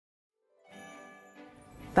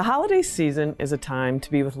The holiday season is a time to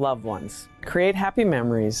be with loved ones, create happy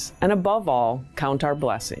memories, and above all, count our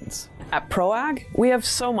blessings. At ProAg, we have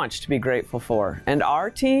so much to be grateful for, and our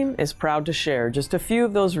team is proud to share just a few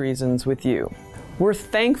of those reasons with you. We're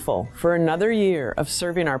thankful for another year of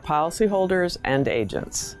serving our policyholders and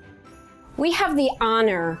agents. We have the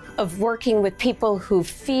honor of working with people who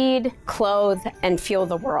feed, clothe, and fuel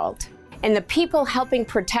the world, and the people helping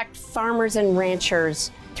protect farmers and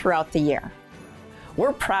ranchers throughout the year.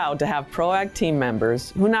 We're proud to have ProAg team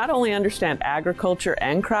members who not only understand agriculture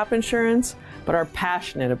and crop insurance, but are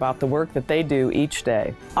passionate about the work that they do each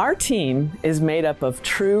day. Our team is made up of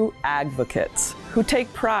true agvocates who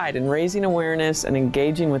take pride in raising awareness and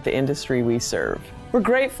engaging with the industry we serve. We're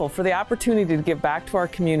grateful for the opportunity to give back to our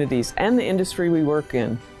communities and the industry we work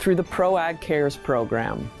in through the ProAg Cares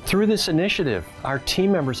program. Through this initiative, our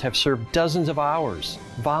team members have served dozens of hours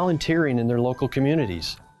volunteering in their local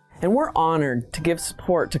communities. And we're honored to give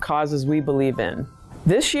support to causes we believe in.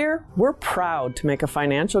 This year, we're proud to make a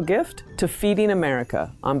financial gift to Feeding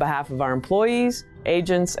America on behalf of our employees,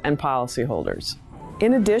 agents, and policyholders.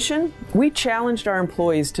 In addition, we challenged our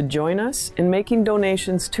employees to join us in making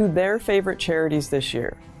donations to their favorite charities this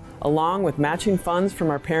year, along with matching funds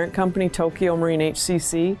from our parent company, Tokyo Marine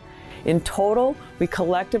HCC. In total, we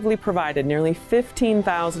collectively provided nearly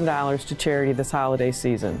 $15,000 to charity this holiday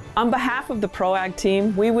season. On behalf of the ProAg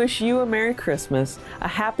team, we wish you a Merry Christmas, a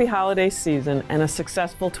happy holiday season, and a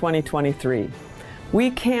successful 2023. We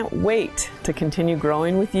can't wait to continue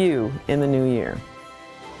growing with you in the new year.